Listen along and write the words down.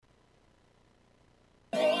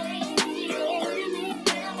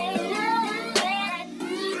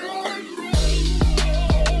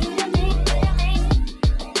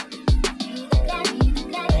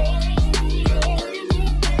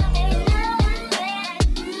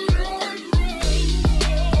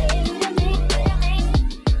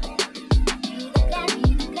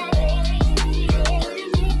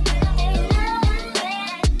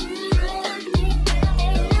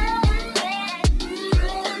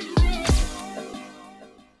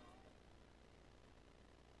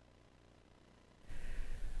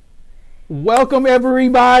Welcome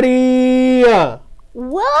everybody.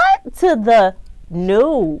 What to the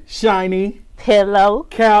new Shiny pillow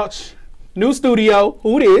couch, new studio.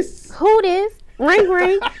 Who this? Who this? Ring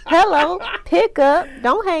ring. Hello. Pick up.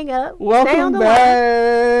 Don't hang up. Stay on Welcome the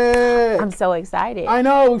back. line. I'm so excited. I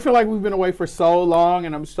know we feel like we've been away for so long,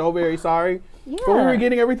 and I'm so very sorry. Yeah. But we were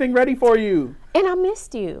getting everything ready for you. And I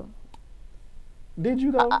missed you. Did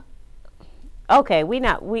you though? Okay, we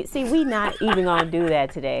not even gonna do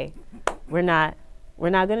that today. We're not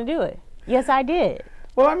gonna do it. Yes, I did.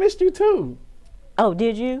 Well, I missed you too. Oh,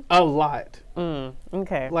 did you? A lot.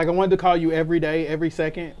 Okay. Like I wanted to call you every day, every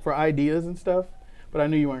second for ideas and stuff, but I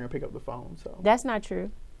knew you weren't gonna pick up the phone. So That's not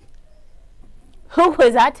true. Who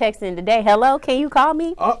was I texting today? Hello, can you call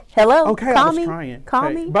me? Hello, okay, call I was me. trying. Call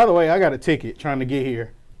Hey, me. By the way, I got a ticket trying to get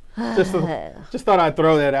here. Just thought I'd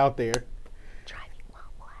throw that out there. Driving while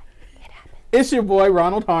black. It happened. It's your boy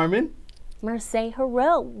Ronald Harmon. Mercedes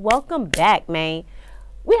Harrell, welcome back, man.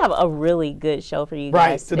 We have a really good show for you Right.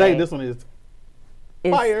 guys Today, this one is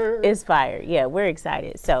fire. It's fire. Yeah, we're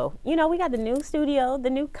excited. So, we got the new studio, the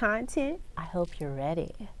new content. I hope you're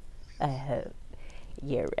ready. I hope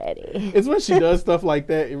you're ready. It's when she does stuff like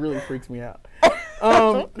that, it really freaks me out.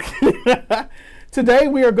 Today,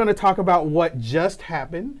 we are going to talk about what just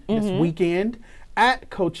happened this weekend at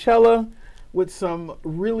Coachella with some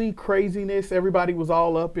really craziness. Everybody was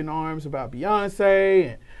all up in arms about Beyonce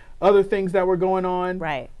and other things that were going on.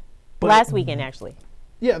 Right. But- Last weekend, actually.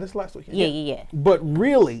 Yeah, this last weekend. Yeah. But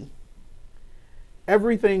really,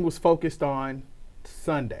 everything was focused on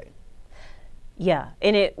Sunday. Yeah,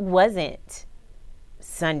 and it wasn't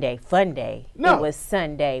Sunday Fun Day. No. It was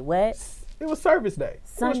Sunday what? It was service day.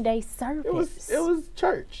 Sunday service. It was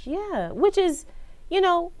church. Yeah, which is,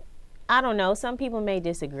 I don't know. Some people may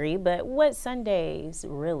disagree, but what Sundays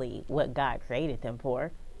really what God created them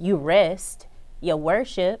for? You rest, you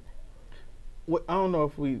worship. I don't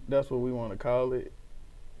know if that's what we want to call it.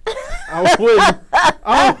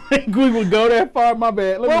 I don't think we would go that far. My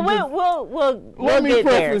bad. We'll get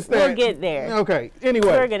there. We'll get there. Okay. Anyway,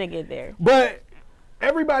 We're gonna get there. But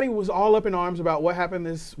everybody was all up in arms about what happened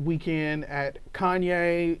this weekend at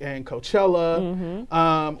Kanye and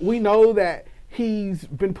Coachella. We know that he's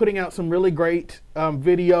been putting out some really great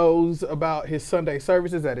videos about his Sunday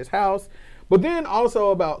services at his house, but then also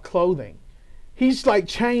about clothing. He's like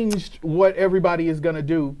changed what everybody is gonna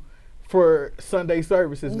do for Sunday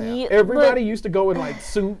services now. Yeah, Everybody used to go in like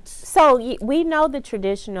suits. So we know the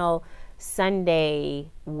traditional Sunday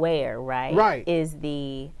wear, right? Right. Is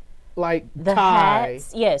the Like the tie.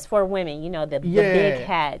 hats, yes, for women, the big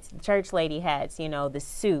hats, church lady hats, the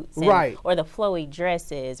suits, Right. or the flowy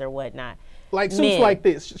dresses or whatnot. Like suits Men. like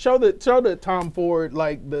this. Show the Tom Ford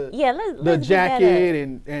like the Let's the get that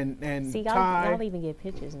jacket up. and See, tie. y'all even get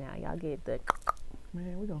pictures now. Y'all get the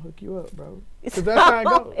Man, we're gonna hook you up, bro. Because that's how it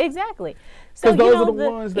goes. Exactly. So 'Cause those are the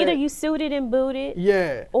ones that- either you suited and booted,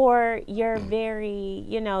 Yeah. or you're very,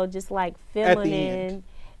 just like At the end.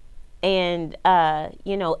 feminine and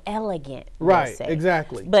elegant. let's Right, say.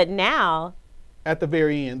 exactly. But now, At the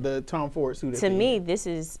very end, the Tom Ford suit. to me, this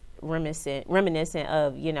is reminiscent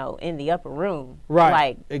of in the upper room, Right,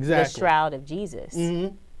 like exactly. the shroud of Jesus.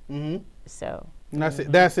 Mm-hmm. So And that's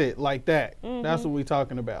it. That's it. Like that. That's what we're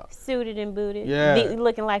talking about. suited and booted, Yeah.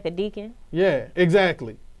 looking like a deacon. Yeah,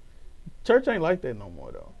 exactly. Church ain't like that no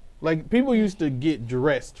more though. Like people used to get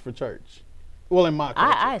dressed for church. Well, in my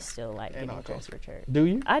culture. I still like In getting our dressed for culture. church. Do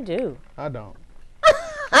you? I do. I don't.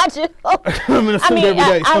 I do. I'm in a suit every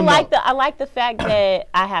day. I some like don't. I like the fact that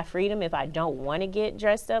I have freedom. If I don't want to get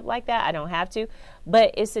dressed up like that, I don't have to.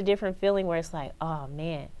 But it's a different feeling where it's like, oh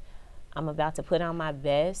man, I'm about to put on my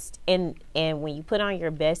best. And when you put on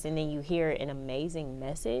your best and then you hear an amazing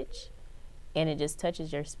message and it just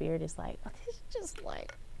touches your spirit, it's like, it's just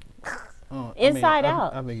like Inside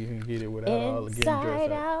Out. I think you can get it without all the getting dressed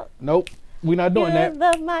inside up. out. Nope, we're not doing You that.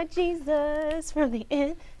 love my Jesus from the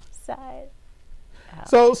inside.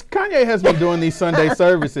 So Kanye has been doing these Sunday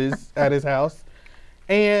services at his house.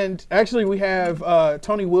 And actually we have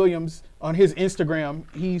Tony Williams on his Instagram.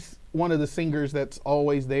 He's one of the singers that's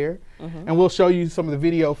always there. And we'll show you some of the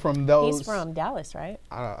video from those. He's from Dallas, right?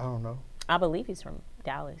 I don't know. I believe he's from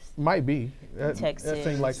Dallas. Might be. That Texas.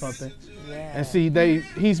 seems like something. Yeah. And see,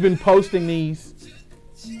 he's been posting these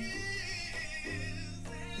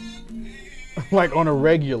like on a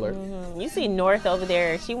regular. You see North over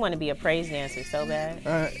there. She want to be a praise dancer so bad.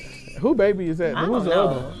 Who baby is that? I Who's don't the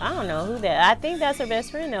other know. one? I don't know who that. I think that's her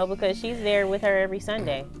best friend though, because she's there with her every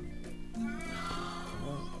Sunday.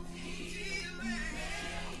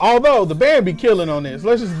 Although the band be killing on this,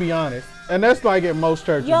 let's just be honest, and that's like at most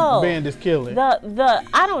churches, Yo, the band is killing. The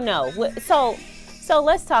I don't know. So So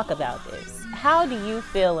let's talk about this. How do you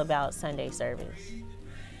feel about Sunday service?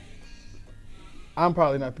 I'm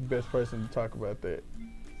probably not the best person to talk about that.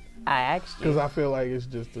 I asked you. Because I feel like it's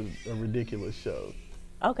just a ridiculous show.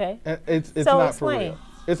 Okay. And it's So not explain. for real.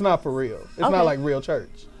 It's not for real. It's Okay. not like real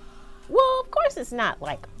church. Well, of course it's not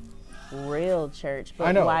like real church, but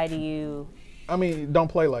I know. why do you... I mean, don't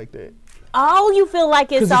play like that. Oh, you feel like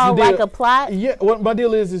 'Cause it's if you all did- like a plot? Yeah, what my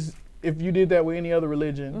deal is if you did that with any other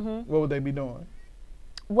religion, Mm-hmm. what would they be doing?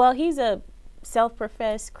 Well, he's a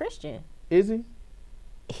self-professed Christian. Is he?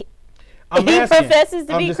 He I'm professes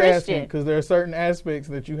to I'm be just Christian. because there are certain aspects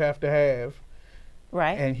that you have to have,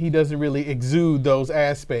 Right. and he doesn't really exude those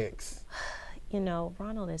aspects. You know,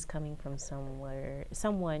 Ronald is coming from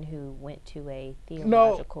someone who went to a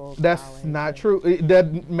No, theological that's college. not true.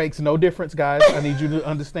 That makes no difference, guys. I need you to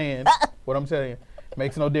understand what I'm telling you.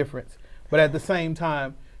 Makes no difference. But at the same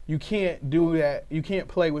time, you can't do that. You can't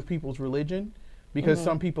play with people's religion because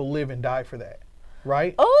some people live and die for that,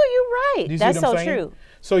 right? Oh, you're Do you right. see That's what I'm so saying? true.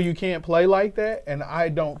 So you can't play like that, and I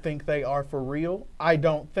don't think they are for real. I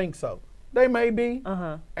don't think so. They may be,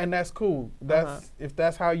 Uh-huh. and that's cool. That's if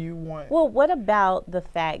that's how you want. Well, what about the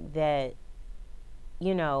fact that,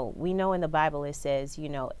 you know, we know in the Bible it says, you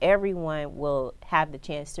know, everyone will have the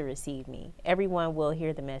chance to receive me. Everyone will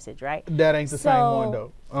hear the message, right? That ain't the same So- one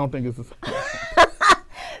though. I don't think it's the same.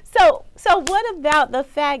 So what about the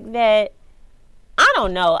fact that, I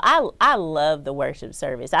don't know, I love the worship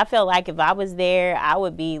service. I feel like if I was there, I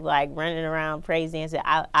would be like running around praise dancing.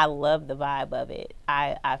 I love the vibe of it.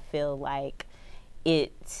 I feel like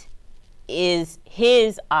it is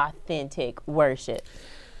his authentic worship.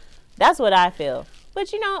 That's what I feel.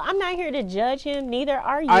 But you know, I'm not here to judge him, neither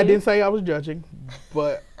are you. I didn't say I was judging,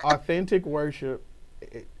 but authentic worship,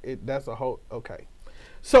 that's a whole, okay.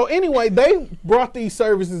 So anyway, they brought these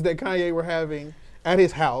services that Kanye were having at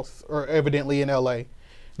his house, or evidently in LA.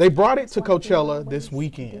 They brought it to Coachella this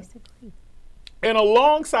weekend. And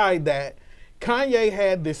alongside that, Kanye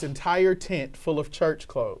had this entire tent full of church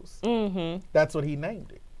clothes. Mm-hmm. That's what he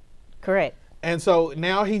named it. Correct. And so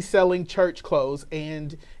now he's selling church clothes.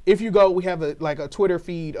 And if you go, we have a Twitter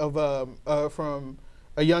feed of from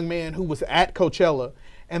a young man who was at Coachella,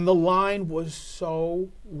 and the line was so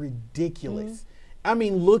ridiculous. I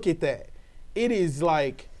mean, look at that. It is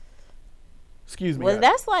like, excuse me. Well,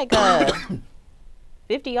 guys. that's like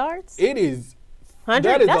 50 yards? It is. 100?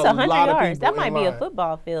 that is That's a 100 lot of yards. That people might in be a line.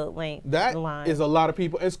 football field length That line. is a lot of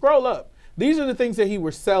people. And scroll up. These are the things that he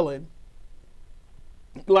was selling.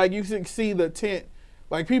 Like you can see the tent.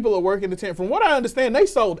 Like people are working the tent. From what I understand, they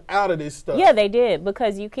sold out of this stuff. Yeah, they did,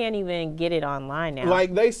 because you can't even get it online now.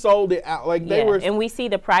 Like they sold it out. Like they yeah, were. and we see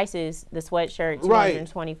the prices. The sweatshirt, Right.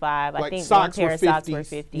 $225. I Like think socks one pair were of socks were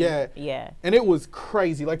 50s. $50. Yeah. Yeah. And it was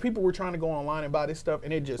crazy. Like people were trying to go online and buy this stuff,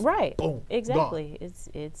 and it just Right. boom, Exactly.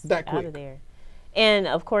 It's That out quick. of there. And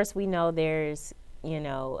of course, we know there's, you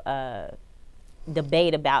know,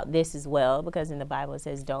 debate about this as well, because in the Bible it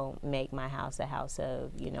says, "Don't make my house a house of,"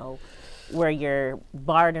 you know, where you're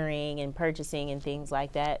bartering and purchasing and things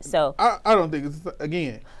like that. So I don't think it's,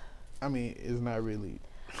 again, I mean, it's not really.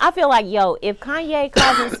 I feel like, yo, if Kanye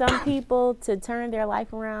causing some people to turn their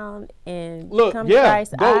life around and Look, come to yeah,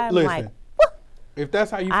 Christ, go I'm listen. like, If that's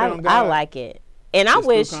how you I found God, like it. And I It's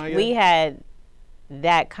through wish Kanye? we had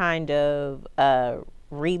that kind of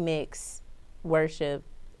remix worship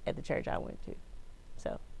at the church I went to.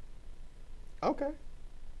 So, okay.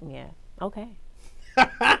 yeah. Okay.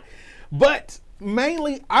 But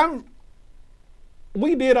mainly,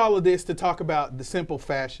 we did all of this to talk about the simple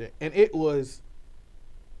fashion, and it was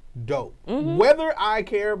dope. Mm-hmm. Whether I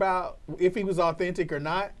care about if he was authentic or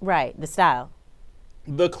not, Right. The style.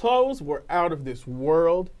 the clothes were out of this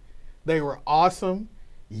world. They were awesome.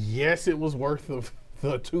 Yes, it was worth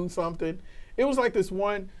the two something. It was like this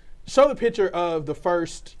one. Show the picture of the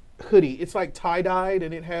first hoodie. It's like tie-dyed,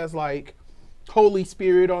 and it has like Holy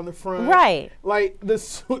Spirit on the front. Right. Like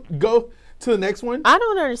this. Go to the next one. I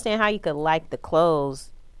don't understand how you could like the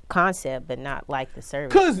clothes concept but not like the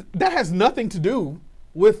service. Because that has nothing to do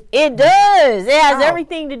with It does. It has How?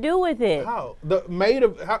 everything to do with it.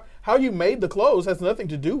 how you made the clothes has nothing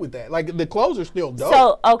to do with that. Like the clothes are still dope.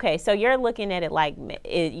 So, okay, so you're looking at it like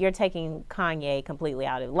you're taking Kanye completely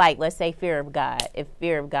out of it. Like, let's say Fear of God. If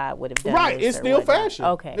Fear of God would have done right, this it's or still whatnot. fashion.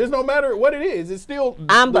 Okay. It's no matter what it is. It's still.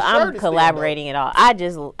 I'm the shirt is still collaborating it all.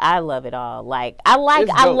 I love it all. Like I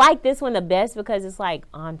It's dope. like this one the best because it's like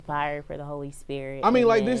on fire for the Holy Spirit. I mean, and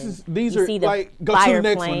like then these you are see the like go to fire the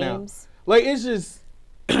next one now. flames. Like it's just.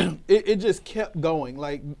 It just kept going.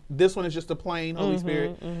 Like this one is just a plain Holy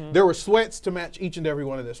Spirit. There were sweats to match each and every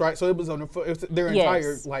one of this, right? So it was on their Yes.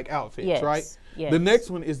 entire like outfits, Yes, right? yes. The next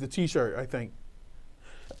one is the T-shirt, I think.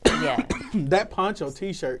 Yeah. That poncho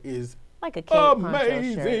T-shirt is Like a Kate Poncho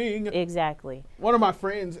amazing. shirt. Exactly. One of my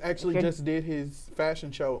friends actually just did his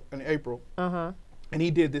fashion show in April. Uh-huh. And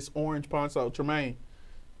he did this orange poncho. Tremaine,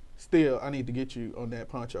 still, I need to get you on that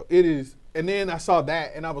poncho. It is. And then I saw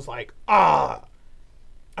that and I was like, I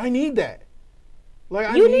need that. Like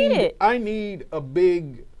I need it. I need a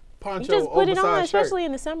big poncho. You just put it on, shirt. especially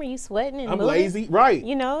in the summer. You sweating and I'm moving. lazy, right?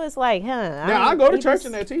 You know, it's like, Now I go to church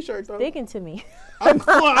in that T-shirt though. Sticking to me. I ain't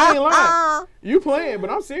lying. You playing, but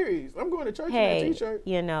I'm serious. I'm going to church in that T-shirt.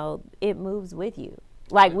 You know, it moves with you.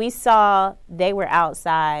 Like we saw, they were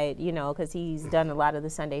outside, you know, because he's done a lot of the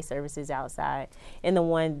Sunday services outside. And the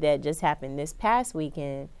one that just happened this past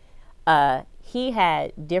weekend, he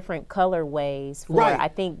had different colorways for, I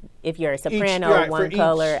think, if you're a soprano, one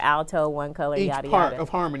color, alto, one color, each yada, part yada. of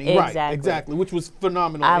harmony, exactly, which was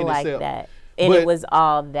phenomenal I in like itself. that. And it was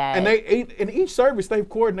all that. And in each service, they've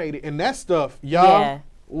coordinated. And that stuff, y'all,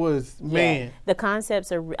 was, man. Yeah. The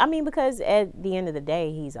concepts are, I mean, because at the end of the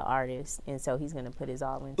day, he's an artist. And so he's going to put his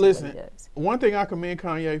all into what he does. One thing I commend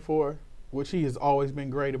Kanye for, which he has always been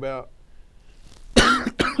great about,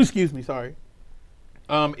 excuse me, sorry,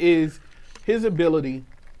 is his ability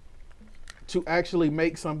to actually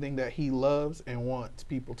make something that he loves and wants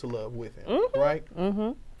people to love with him, right?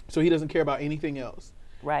 Mm-hmm. So he doesn't care about anything else.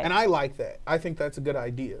 Right. And I like that. I think that's a good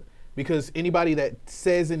idea. Because anybody that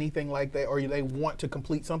says anything like that, or they want to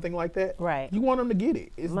complete something like that, you want them to get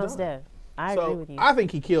it. It's most done. I agree with you. I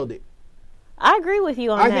think he killed it. I agree with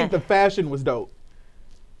you on that. I think the fashion was dope.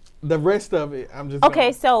 The rest of it, I'm just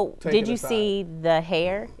okay. So did you see the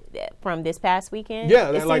hair from this past weekend?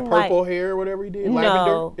 Yeah, that like purple hair or whatever he did. No,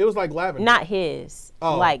 lavender. It was like lavender. Not his.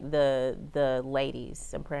 Oh. Like the ladies,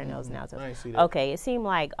 sopranos and altos. I didn't see that. Okay, it seemed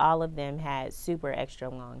like all of them had super extra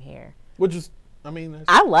long hair. Which is, I mean,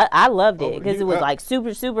 I loved it because it was like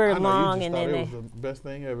super long, and then it was the best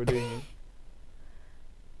thing ever, didn't you?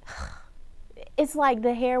 It's like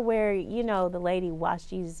the hair where the lady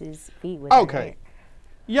washed Jesus' feet with her hair.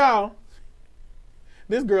 Y'all,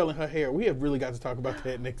 this girl and her hair, we have really got to talk about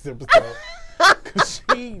that next episode. Because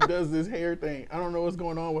she does this hair thing. I don't know what's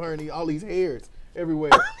going on with her and all these hairs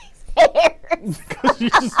everywhere. All these hairs. Because you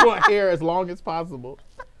just want hair as long as possible.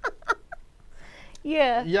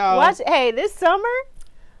 Yeah. Y'all. Watch. Hey, this summer,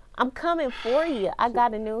 I'm coming for you. I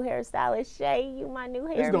got a new hairstylist. Shay, you my new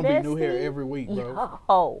hair It's going to bestie. be new hair every week, bro.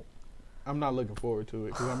 Yo. I'm not looking forward to it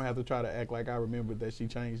because I'm going to have to try to act like I remembered that she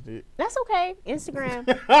changed it. That's okay. Instagram.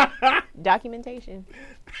 Documentation.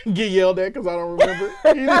 Get yelled at because I don't remember.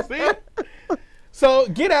 You didn't see it? So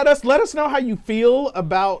get at us. Let us know how you feel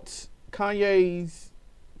about Kanye's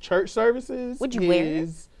church services. Would you wear it?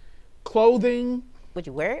 Clothing. Would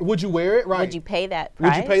you wear it? Would you wear it? Right. Would you pay that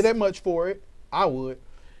price? Would you pay that much for it? I would.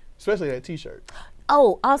 Especially that T-shirt.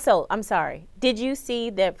 Oh, also, I'm sorry. Did you see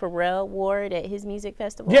that Pharrell wore it at his music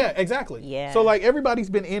festival? Yeah, exactly. Yeah. So, like, everybody's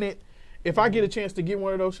been in it. If I get a chance to get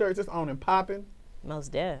one of those shirts, it's on and popping.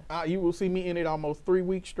 Most def. You will see me in it almost 3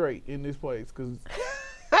 weeks straight in this place because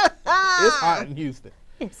it's hot in Houston.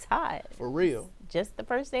 It's hot. For real. Just the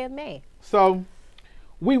first day of May. So,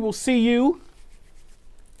 we will see you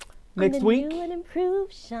next week. New and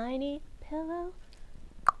improved shiny pillow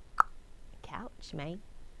couch, man.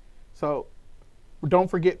 So, don't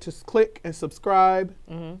forget to click and subscribe.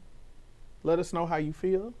 Mm-hmm. Let us know how you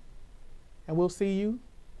feel. And we'll see you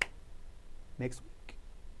next week.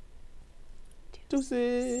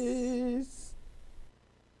 Deuces.